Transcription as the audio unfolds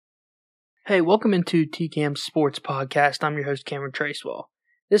Hey, welcome into TCAM's Sports Podcast. I'm your host, Cameron Tracewell.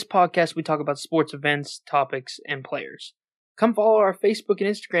 This podcast, we talk about sports events, topics, and players. Come follow our Facebook and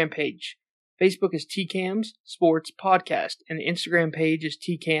Instagram page. Facebook is TCAM's Sports Podcast, and the Instagram page is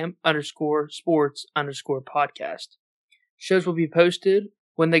TCAM_sports_podcast. Shows will be posted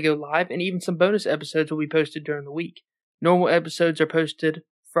when they go live, and even some bonus episodes will be posted during the week. Normal episodes are posted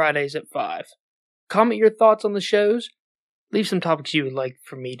Fridays at 5. Comment your thoughts on the shows. Leave some topics you would like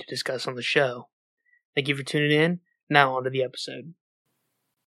for me to discuss on the show. Thank you for tuning in. Now on to the episode.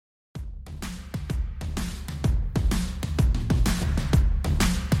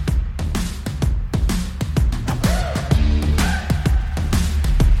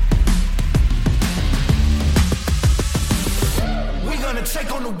 We're gonna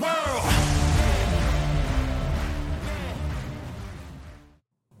take on the world.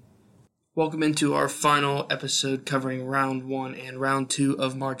 Welcome into our final episode covering Round 1 and Round 2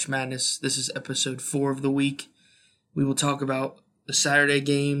 of March Madness. This is Episode 4 of the week. We will talk about the Saturday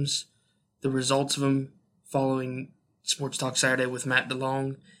games, the results of them following Sports Talk Saturday with Matt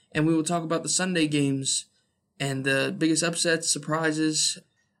DeLong, and we will talk about the Sunday games and the biggest upsets, surprises.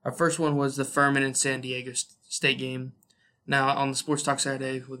 Our first one was the Furman and San Diego State game. Now, on the Sports Talk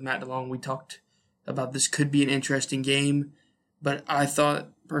Saturday with Matt DeLong, we talked about this could be an interesting game, but I thought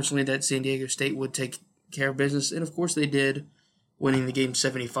personally that San Diego State would take care of business, and of course they did, winning the game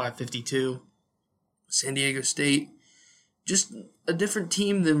 75-52. San Diego State, just a different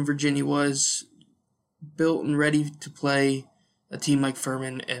team than Virginia was, built and ready to play a team like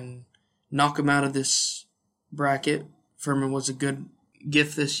Furman and knock them out of this bracket. Furman was a good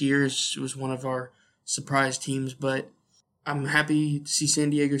gift this year. It was one of our surprise teams, but I'm happy to see San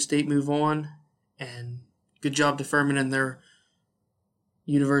Diego State move on, and good job to Furman and their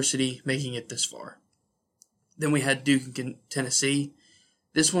university making it this far. Then we had Duke and Tennessee.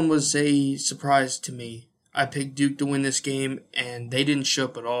 This one was a surprise to me. I picked Duke to win this game, and they didn't show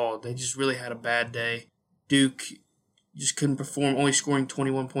up at all. They just really had a bad day. Duke just couldn't perform, only scoring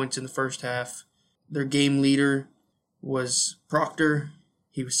 21 points in the first half. Their game leader was Proctor.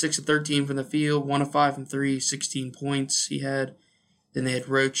 He was 6 of 13 from the field, 1 of 5 from 3, 16 points he had. Then they had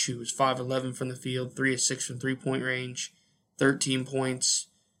Roach, who was 5 of 11 from the field, 3 of 6 from three-point range, 13 points.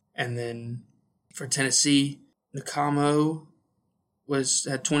 And then for Tennessee, Nakamo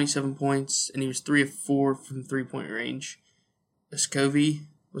had 27 points, and he was 3 of 4 from three-point range. Escovy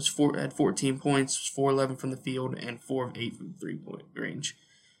had 14 points, was 4 of 11 from the field, and 4 of 8 from three-point range.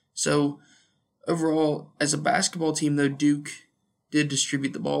 So overall, as a basketball team, though, Duke did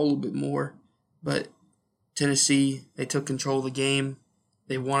distribute the ball a little bit more, but Tennessee, they took control of the game.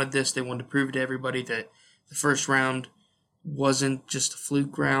 They wanted this. They wanted to prove to everybody that the first round wasn't just a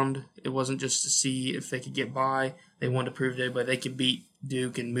fluke round. It wasn't just to see if they could get by. They wanted to prove to everybody they could beat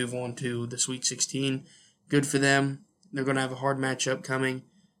Duke and move on to the Sweet 16. Good for them. They're going to have a hard matchup coming,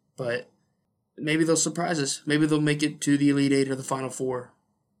 but maybe they'll surprise us. Maybe they'll make it to the Elite Eight or the Final Four.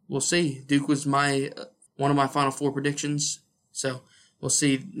 We'll see. Duke was one of my Final Four predictions, so we'll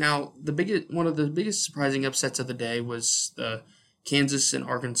see. Now, one of the biggest surprising upsets of the day was the Kansas and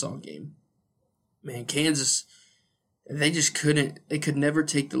Arkansas game. Man, Kansas, they could never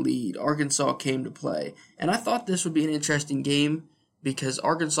take the lead. Arkansas came to play. And I thought this would be an interesting game because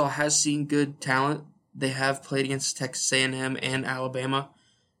Arkansas has seen good talent. They have played against Texas A&M and Alabama.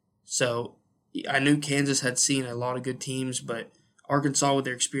 So I knew Kansas had seen a lot of good teams, but Arkansas, with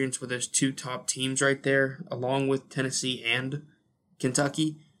their experience with those two top teams right there, along with Tennessee and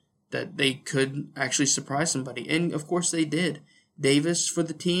Kentucky, that they could actually surprise somebody. And, of course, they did. Davis for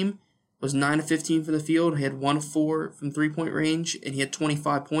the team was 9 of 15 from the field. He had 1 of 4 from three-point range, and he had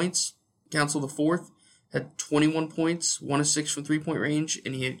 25 points. Council the fourth had 21 points, 1 of 6 from three-point range,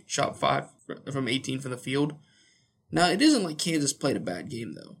 and he had shot 5 from 18 from the field. Now, it isn't like Kansas played a bad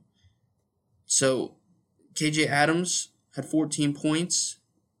game, though. So, KJ Adams had 14 points,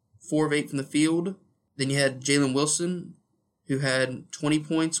 4 of 8 from the field. Then you had Jalen Wilson, who had 20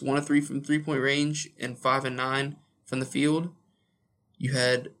 points, 1 of 3 from three-point range, and 5 and 9 from the field. You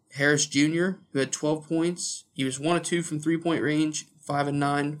had Harris Jr., who had 12 points. He was 1 of 2 from three-point range, 5 and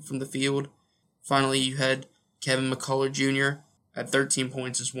 9 from the field. Finally, you had Kevin McCullough Jr., had 13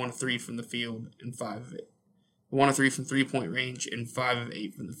 points, is 1 of 3 from the field, and 5 of it. 1 of 3 from three-point range, and 5 of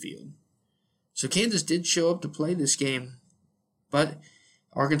 8 from the field. So Kansas did show up to play this game, but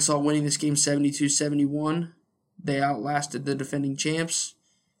Arkansas winning this game 72-71. They outlasted the defending champs.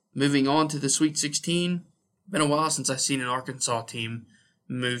 Moving on to the Sweet 16. Been a while since I've seen an Arkansas team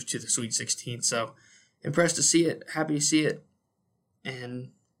move to the Sweet 16, so impressed to see it, happy to see it.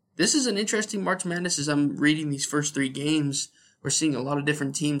 And this is an interesting March Madness as I'm reading these first three games. we're seeing a lot of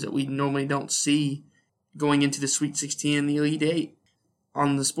different teams that we normally don't see going into the Sweet 16 and the Elite Eight.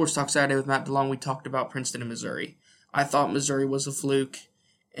 On the Sports Talk Saturday with Matt DeLong, we talked about Princeton and Missouri. I thought Missouri was a fluke,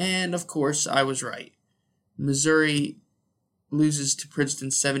 and of course, I was right. Missouri loses to Princeton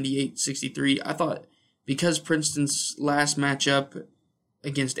 78-63. I thought because Princeton's last matchup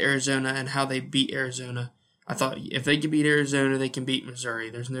against Arizona and how they beat Arizona, I thought if they can beat Arizona, they can beat Missouri.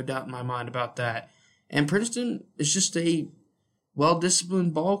 There's no doubt in my mind about that. And Princeton is just a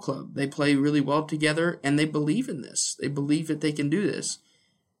well-disciplined ball club. They play really well together, and they believe in this. They believe that they can do this.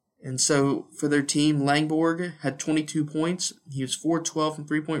 And so for their team, Langborg had 22 points. He was 4-12 from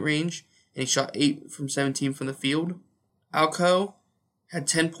three-point range, and he shot 8 from 17 from the field. Alco had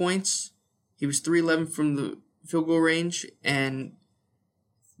 10 points. He was 3-11 from the field goal range and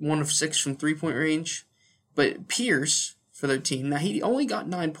 1 of 6 from three-point range. But Pierce, for their team, now he only got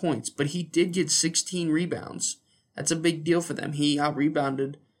 9 points, but he did get 16 rebounds. That's a big deal for them. He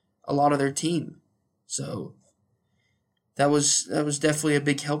out-rebounded a lot of their team. So that was definitely a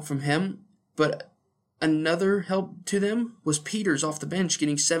big help from him. But another help to them was Peters off the bench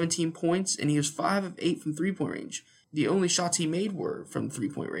getting 17 points, and he was 5 of 8 from three-point range. The only shots he made were from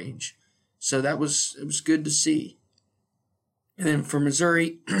three-point range. So it was good to see. And then for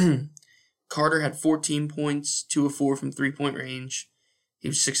Missouri, Carter had 14 points, 2 of 4 from three-point range. He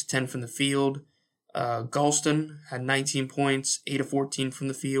was 6 of 10 from the field. Galston had 19 points, 8 of 14 from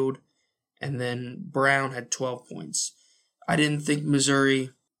the field. And then Brown had 12 points. I didn't think Missouri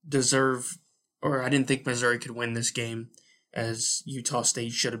could win this game, as Utah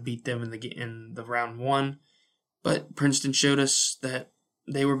State should have beat them in the round one. But Princeton showed us that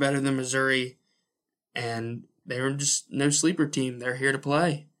they were better than Missouri, and they were just no sleeper team. They're here to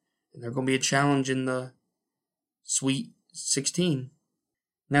play, and they're going to be a challenge in the Sweet 16.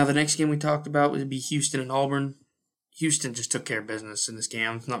 Now, the next game we talked about would be Houston and Auburn. Houston just took care of business in this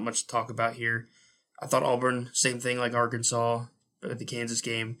game. There's not much to talk about here. I thought Auburn, same thing like Arkansas, but the Kansas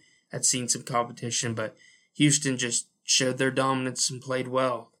game, had seen some competition, but Houston just showed their dominance and played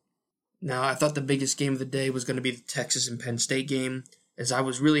well. Now, I thought the biggest game of the day was going to be the Texas and Penn State game, as I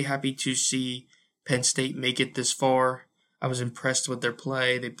was really happy to see Penn State make it this far. I was impressed with their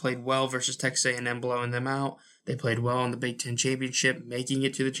play. They played well versus Texas A&M, blowing them out. They played well in the Big Ten Championship, making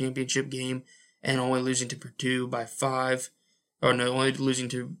it to the championship game, and only losing to Purdue by 5. Only losing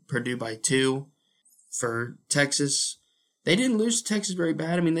to Purdue by 2. For Texas, they didn't lose to Texas very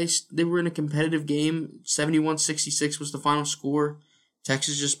bad. I mean, they were in a competitive game. 71-66 was the final score.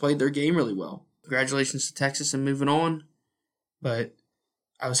 Texas just played their game really well. Congratulations to Texas and moving on. But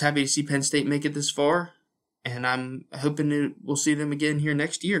I was happy to see Penn State make it this far, and I'm hoping we'll see them again here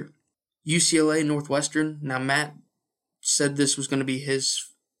next year. UCLA Northwestern. Now, Matt said this was going to be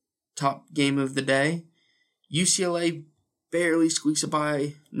his top game of the day. UCLA barely squeaks it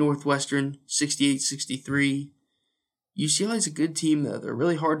by Northwestern, 68-63. UCLA's a good team, though. They're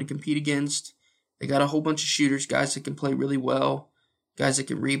really hard to compete against. They got a whole bunch of shooters, guys that can play really well, guys that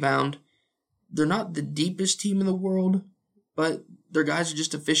can rebound. They're not the deepest team in the world, but their guys are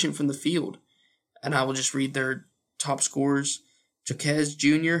just efficient from the field. And I will just read their top scorers. Jaquez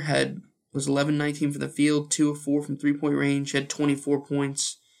Jr. was 11-19 from the field, 2 of 4 from three-point range, had 24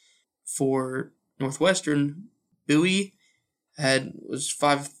 points. For Northwestern, Bowie was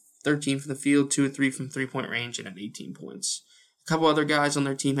 5-13 from the field, 2 of 3 from three-point range, and had 18 points. A couple other guys on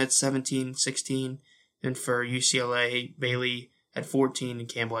their team had 17, 16, and for UCLA, Bailey had 14 and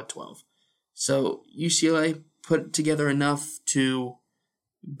Campbell had 12. So UCLA put together enough to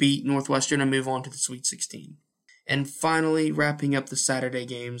beat Northwestern and move on to the Sweet 16. And finally, wrapping up the Saturday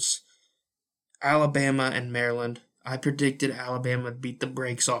games, Alabama and Maryland. I predicted Alabama would beat the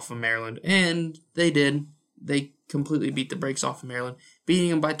brakes off of Maryland, and they did. They completely beat the brakes off of Maryland, beating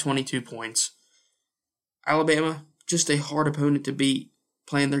them by 22 points. Alabama, just a hard opponent to beat,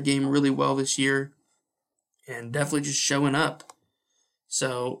 playing their game really well this year, and definitely just showing up.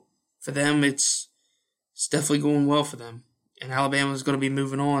 So for them, it's definitely going well for them. And Alabama's going to be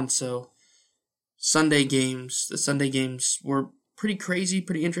moving on, so the Sunday games were pretty crazy,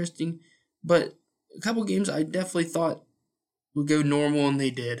 pretty interesting, but a couple games I definitely thought would go normal, and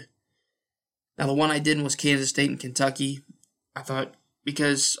they did. Now, the one I didn't was Kansas State and Kentucky. I thought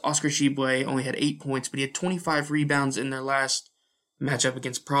because Oscar Tshiebwe only had 8 points, but he had 25 rebounds in their last matchup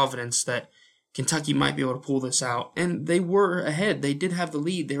against Providence, that Kentucky might be able to pull this out. And they were ahead. They did have the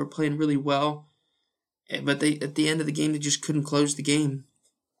lead. They were playing really well. But at the end of the game, they just couldn't close the game.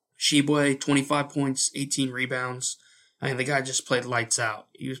 Tshiebwe, 25 points, 18 rebounds. I mean, the guy just played lights out.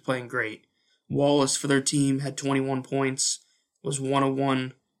 He was playing great. Wallace, for their team, had 21 points, was 1 of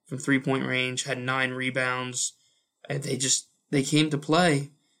 1 from three-point range, had 9 rebounds. And they came to play.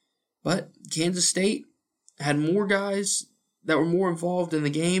 But Kansas State had more guys that were more involved in the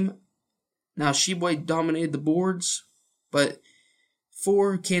game. Now, Sheboy dominated the boards, but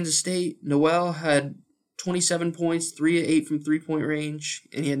for Kansas State, Noel had 27 points, 3 of 8 from three-point range,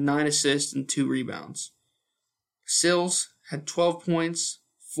 and he had 9 assists and 2 rebounds. Sills had 12 points,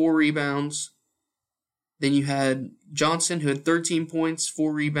 4 rebounds. Then you had Johnson, who had 13 points,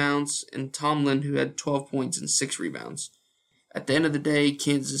 4 rebounds, and Tomlin, who had 12 points and 6 rebounds. At the end of the day,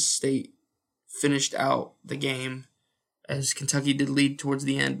 Kansas State finished out the game, as Kentucky did lead towards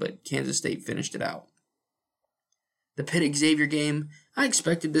the end, but Kansas State finished it out. The Pitt-Xavier game, I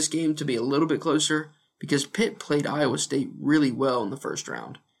expected this game to be a little bit closer because Pitt played Iowa State really well in the first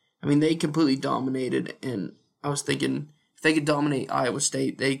round. I mean, they completely dominated, and I was thinking if they could dominate Iowa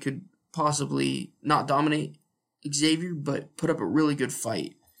State, they could possibly not dominate Xavier, but put up a really good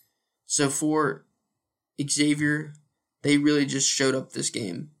fight. So for Xavier, they really just showed up this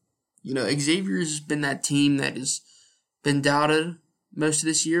game. You know, Xavier's been that team that has been doubted most of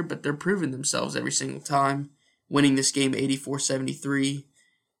this year, but they're proving themselves every single time, winning this game 84-73.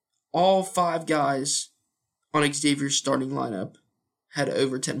 All 5 guys on Xavier's starting lineup had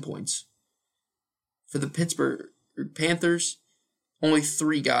over 10 points. For the Pittsburgh Panthers, only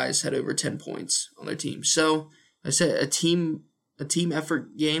 3 guys had over 10 points on their team. So, I said a team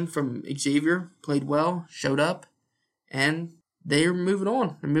effort game from Xavier, played well, showed up, and they're moving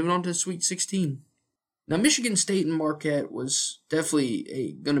on. They're moving on to Sweet 16. Now, Michigan State and Marquette was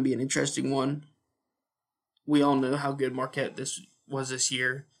definitely going to be an interesting one. We all know how good Marquette was this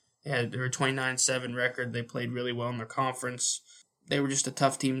year. They were a 29-7 record. They played really well in their conference. They were just a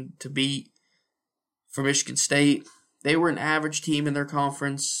tough team to beat. For Michigan State, they were an average team in their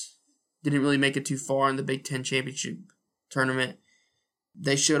conference. Didn't really make it too far in the Big Ten Championship tournament.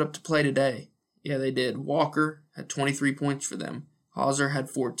 They showed up to play today. Yeah, they did. Walker had 23 points for them. Hauser had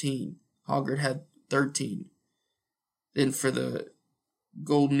 14. Hoggard had 13. Then for the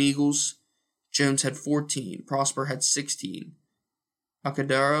Golden Eagles, Jones had 14. Prosper had 16.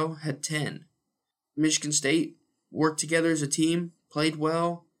 Acadaro had 10. Michigan State worked together as a team, played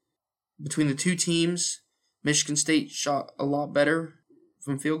well. Between the two teams, Michigan State shot a lot better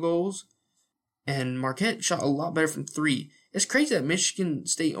from field goals, and Marquette shot a lot better from 3. It's crazy that Michigan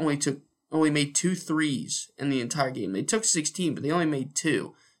State only made 2 threes in the entire game. They took 16, but they only made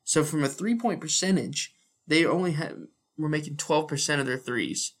 2. So from a 3-point percentage, they only were making 12% of their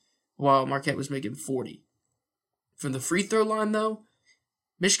threes, while Marquette was making 40. From the free throw line, though,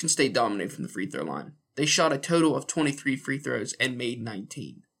 Michigan State dominated from the free throw line. They shot a total of 23 free throws and made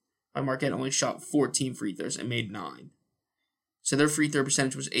 19. While Marquette only shot 14 free throws and made 9. So their free throw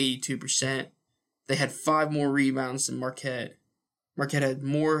percentage was 82%. They had 5 more rebounds than Marquette. Marquette had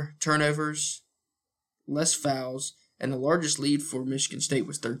more turnovers, less fouls, and the largest lead for Michigan State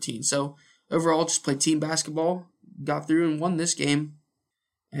was 13. So overall, just played team basketball, got through and won this game,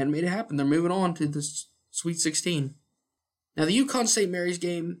 and made it happen. They're moving on to the Sweet 16. Now, the UConn St. Mary's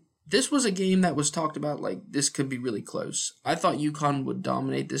game, this was a game that was talked about like this could be really close. I thought UConn would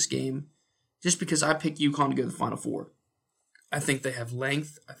dominate this game just because I picked UConn to go to the Final Four. I think they have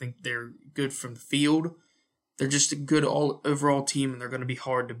length. I think they're good from the field. They're just a good overall team, and they're going to be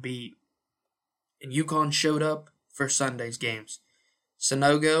hard to beat. And UConn showed up for Sunday's games.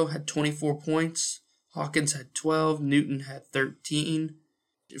 Sanogo had 24 points. Hawkins had 12. Newton had 13.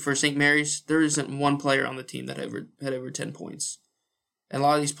 For St. Mary's, there isn't one player on the team that had over 10 points. And a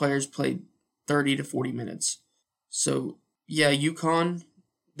lot of these players played 30 to 40 minutes. So, yeah, UConn,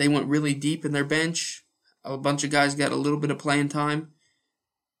 they went really deep in their bench. A bunch of guys got a little bit of playing time.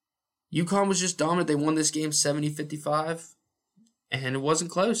 UConn was just dominant. They won this game 70-55, and it wasn't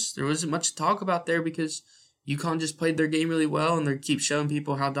close. There wasn't much to talk about there because UConn just played their game really well, and they keep showing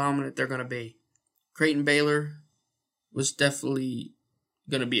people how dominant they're going to be. Creighton-Baylor was definitely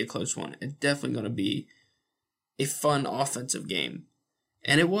going to be a close one. It's definitely going to be a fun offensive game.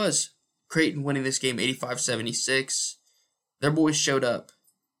 And it was. Creighton winning this game 85-76. Their boys showed up.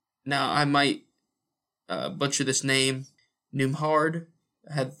 Now, I might butcher this name. Nembhard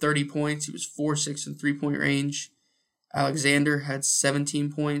had 30 points. He was 4-6 in three-point range. Alexander had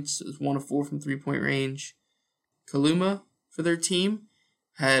 17 points. It was 1 of 4 from three-point range. Kaluma, for their team,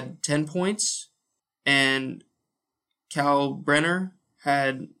 had 10 points. And Cal Brenner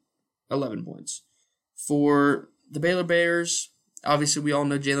had 11 points. For the Baylor Bears, obviously we all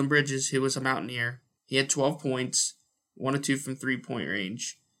know Jalen Bridges, who was a Mountaineer. He had 12 points, 1 of 2 from three-point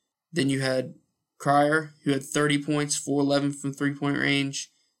range. Then you had Cryer, who had 30 points, 4-11 from three-point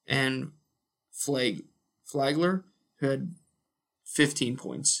range, and Flagler, who had 15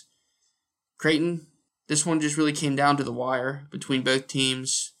 points. Creighton, This one just really came down to the wire between both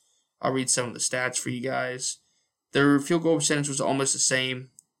teams. I'll read some of the stats for you guys. Their field goal percentage was almost the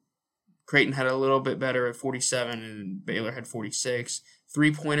same. Creighton had a little bit better at 47, and Baylor had 46.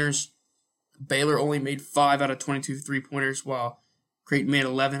 Three-pointers, Baylor only made 5 out of 22 three-pointers, while Creighton made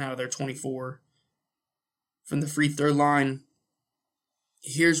 11 out of their 24. From the free throw line,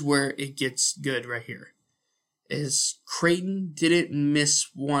 here's where it gets good right here. Is Creighton didn't miss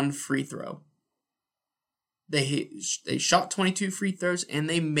one free throw. They shot 22 free throws, and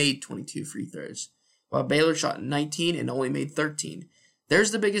they made 22 free throws, while Baylor shot 19 and only made 13.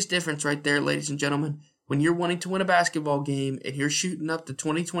 There's the biggest difference right there, ladies and gentlemen. When you're wanting to win a basketball game and you're shooting up to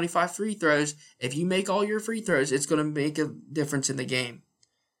 20, 25 free throws, if you make all your free throws, it's going to make a difference in the game.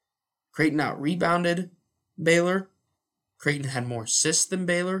 Creighton out-rebounded Baylor. Creighton had more assists than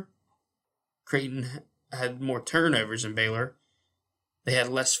Baylor. Creighton had more turnovers than Baylor. They had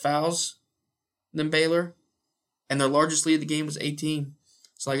less fouls than Baylor. And their largest lead of the game was 18.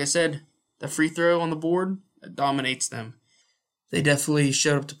 So like I said, the free throw on the board, it dominates them. They definitely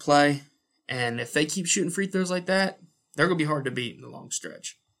showed up to play. And if they keep shooting free throws like that, they're going to be hard to beat in the long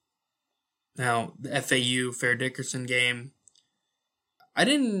stretch. Now, the FAU Fair Dickerson game, I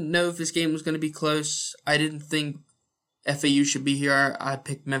didn't know if this game was going to be close. I didn't think FAU should be here. I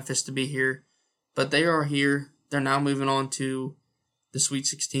picked Memphis to be here. But they are here. They're now moving on to the Sweet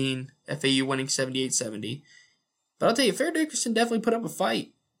 16. FAU winning 78-70. But I'll tell you, Fair Dickerson definitely put up a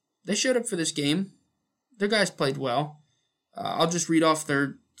fight. They showed up for this game. Their guys played well. I'll just read off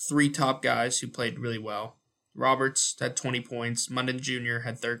their 3 top guys who played really well. Roberts had 20 points. Munden Jr.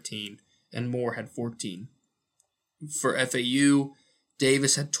 had 13. And Moore had 14. For FAU,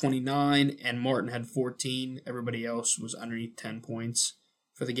 Davis had 29 and Martin had 14. Everybody else was underneath 10 points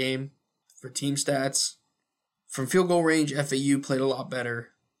for the game. For team stats, from field goal range, FAU played a lot better.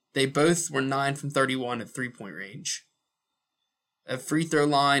 They both were 9 from 31 at three-point range. At free throw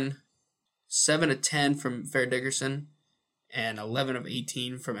line, 7 of 10 from Fair Dickerson and 11 of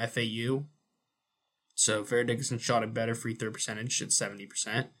 18 from FAU. So Fair Dickerson shot a better free throw percentage at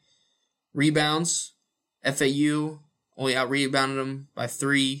 70%. Rebounds, FAU only out-rebounded them by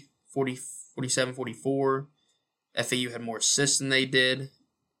 3, 47-44. FAU had more assists than they did.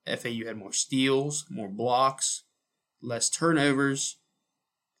 FAU had more steals, more blocks, less turnovers,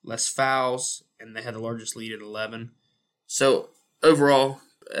 less fouls, and they had the largest lead at 11. So, overall,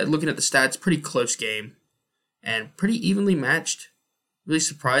 looking at the stats, pretty close game and pretty evenly matched. Really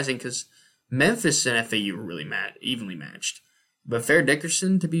surprising because Memphis and FAU were really evenly matched. But Fair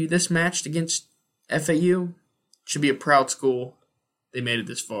Dickerson to be this matched against FAU should be a proud school. They made it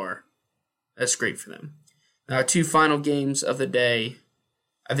this far. That's great for them. Now, our 2 final games of the day.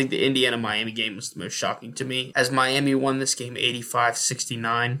 I think the Indiana-Miami game was the most shocking to me, as Miami won this game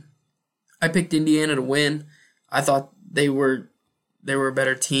 85-69. I picked Indiana to win. I thought they were a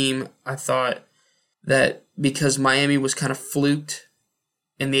better team. I thought that because Miami was kind of fluked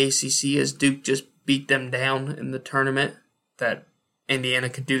in the ACC as Duke just beat them down in the tournament, that Indiana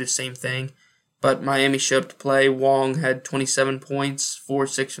could do the same thing. But Miami showed up to play. Wong had 27 points,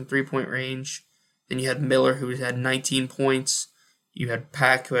 4-6 from three-point range. Then you had Miller, who had 19 points. You had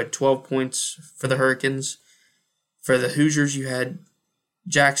Pack, who had 12 points for the Hurricanes. For the Hoosiers, you had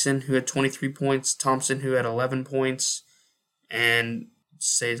Jackson, who had 23 points. Thompson, who had 11 points. And,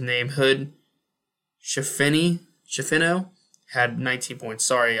 say his name, Hood. Schifino had 19 points.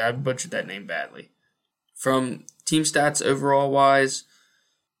 Sorry, I butchered that name badly. From team stats overall-wise,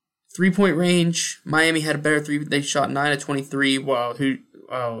 three-point range, Miami had a better three. They shot 9 of 23, while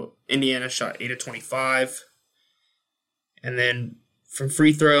Indiana shot 8 of 25. And then from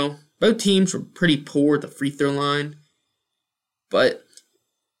free throw, both teams were pretty poor at the free throw line. But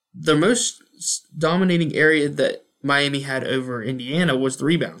the most dominating area that Miami had over Indiana was the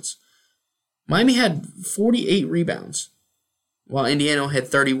rebounds. Miami had 48 rebounds, while Indiana had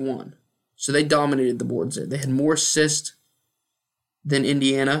 31. So they dominated the boards there. They had more assists than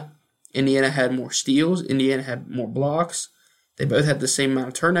Indiana. Indiana had more steals. Indiana had more blocks. They both had the same amount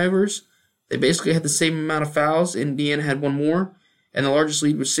of turnovers. They basically had the same amount of fouls. Indiana had one more, and the largest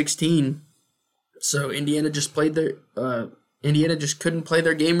lead was 16. So Indiana just couldn't play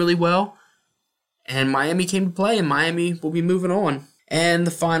their game really well, and Miami came to play, and Miami will be moving on. And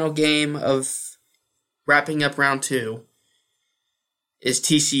the final game of wrapping up round 2 is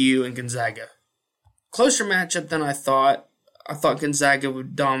TCU and Gonzaga. Closer matchup than I thought. I thought Gonzaga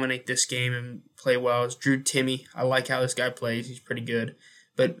would dominate this game and play well. It's Drew Timme. I like how this guy plays. He's pretty good.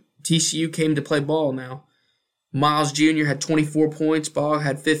 But TCU came to play ball now. Miles Jr. had 24 points. Bogg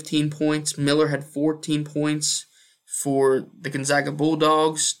had 15 points. Miller had 14 points. For the Gonzaga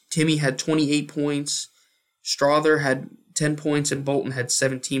Bulldogs, Timme had 28 points. Strother had 10 points and Bolton had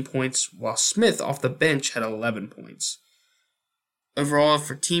 17 points, while Smith off the bench had 11 points. Overall,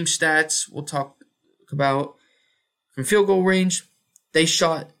 for team stats, we'll talk about from field goal range, they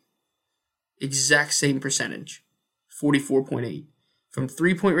shot exact same percentage, 44.8. From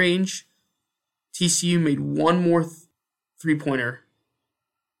three-point range, TCU made one more three-pointer,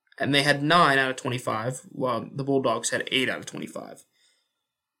 and they had 9 out of 25, while the Bulldogs had 8 out of 25.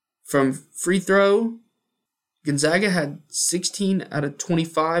 From free throw, Gonzaga had 16 out of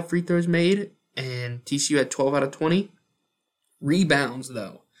 25 free throws made, and TCU had 12 out of 20. Rebounds,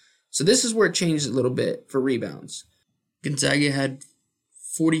 though. So this is where it changes a little bit for rebounds. Gonzaga had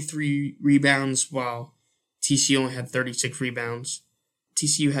 43 rebounds, while TCU only had 36 rebounds.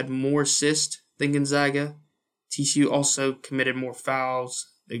 TCU had more assists than Gonzaga. TCU also committed more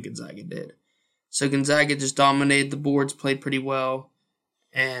fouls than Gonzaga did. So Gonzaga just dominated the boards, played pretty well,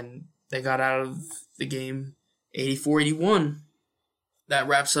 and they got out of the game 84-81. That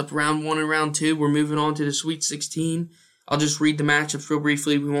wraps up round 1 and round 2. We're moving on to the Sweet 16. I'll just read the matchups real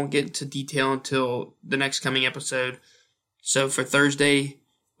briefly. We won't get into detail until the next coming episode. So for Thursday,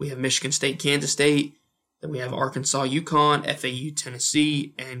 we have Michigan State, Kansas State. Then we have Arkansas, UConn, FAU,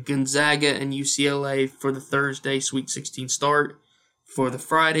 Tennessee, and Gonzaga and UCLA for the Thursday Sweet 16 start. For the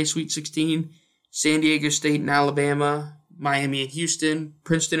Friday Sweet 16, San Diego State and Alabama, Miami and Houston,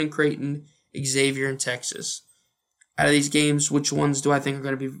 Princeton and Creighton, Xavier and Texas. Out of these games, which ones do I think are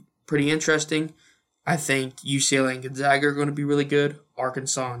going to be pretty interesting? I think UCLA and Gonzaga are going to be really good.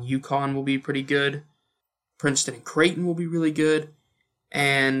 Arkansas and UConn will be pretty good. Princeton and Creighton will be really good.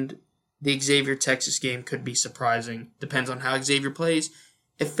 And the Xavier-Texas game could be surprising. Depends on how Xavier plays.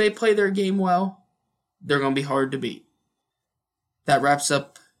 If they play their game well, they're going to be hard to beat. That wraps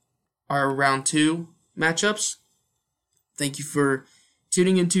up our round 2 matchups. Thank you for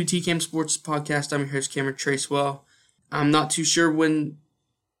tuning into TCAM Sports Podcast. I'm your host, Cameron Tracewell. I'm not too sure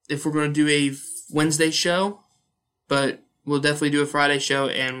if we're going to do a Wednesday show, but we'll definitely do a Friday show,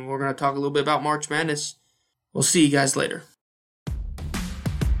 and we're going to talk a little bit about March Madness. We'll see you guys later.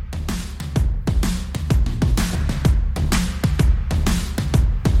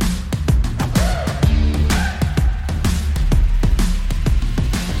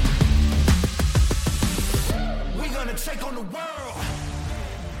 We're gonna take on the world.